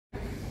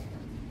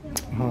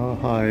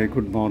Hi,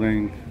 good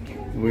morning.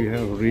 We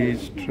have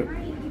reached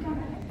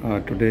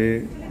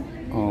today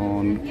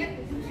on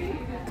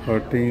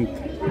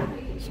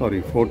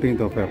 14th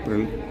of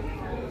April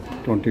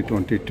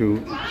 2022. We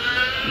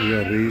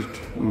have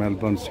reached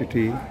Melbourne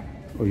City,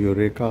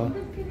 Eureka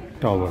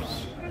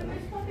Towers.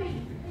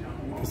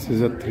 This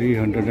is a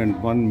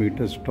 301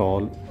 meters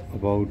tall,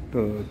 about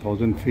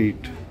 1,000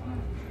 feet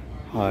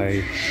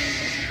high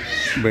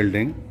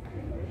building,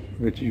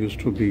 which used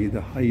to be the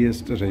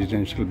highest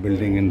residential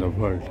building in the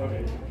world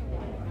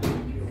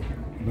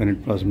when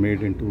it was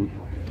made in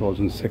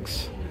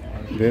 2006.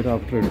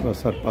 Thereafter it was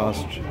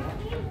surpassed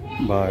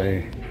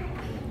by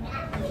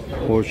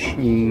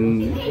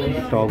Ocean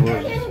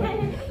Towers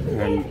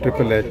and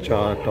Triple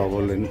HR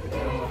Tower in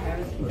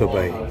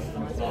Dubai.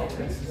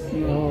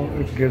 Now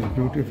it gives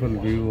beautiful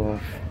view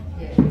of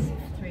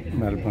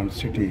Melbourne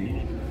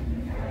City,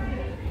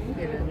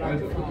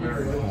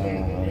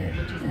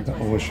 the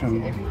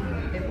ocean,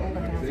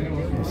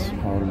 the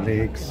small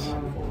lakes,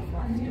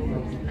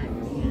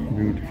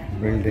 beautiful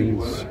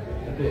buildings.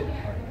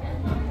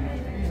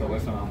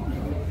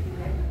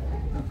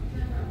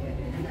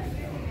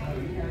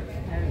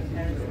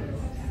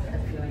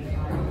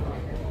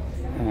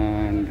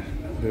 And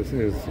this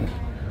is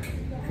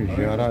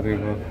Eureka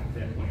River,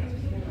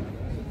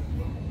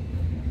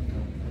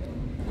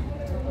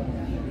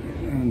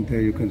 and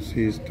there you can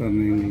see it's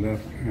turning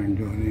left and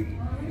joining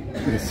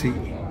the sea.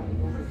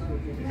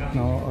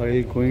 Now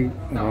I going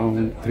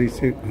around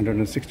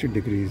 360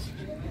 degrees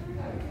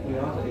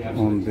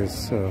on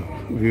this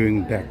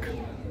viewing deck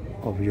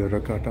of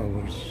Eureka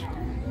Towers.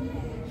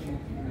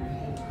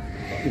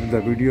 If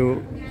the video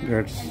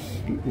gets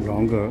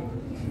longer,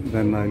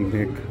 then I'll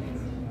make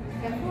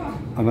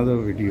another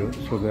video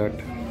so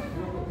that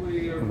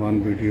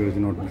one video is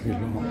not very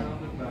long.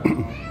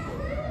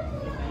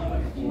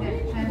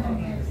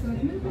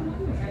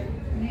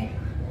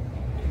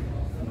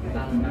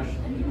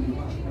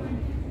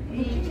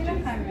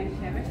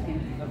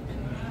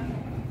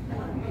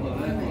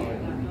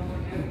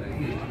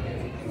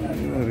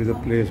 There is a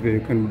place where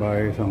you can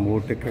buy some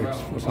more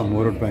tickets for some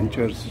more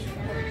adventures.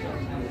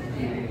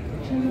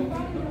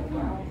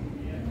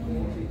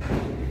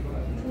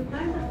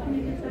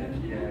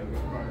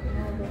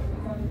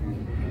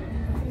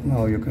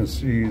 Now you can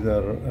see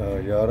the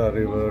Eureka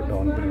River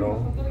down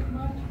below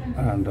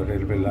and the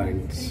railway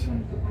lines.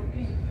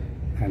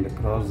 And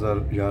across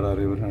the Eureka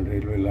River and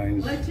railway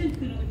lines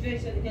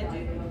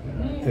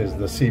is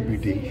the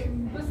CBD.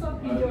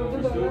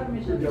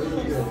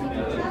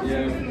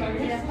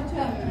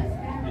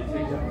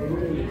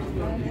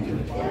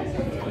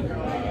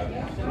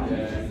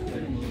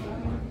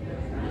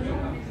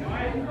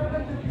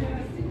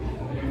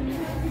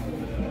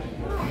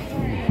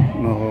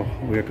 Now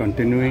we are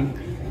continuing.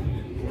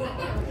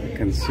 You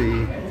can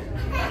see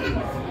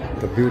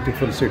the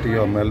beautiful city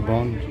of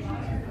Melbourne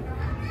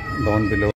down below.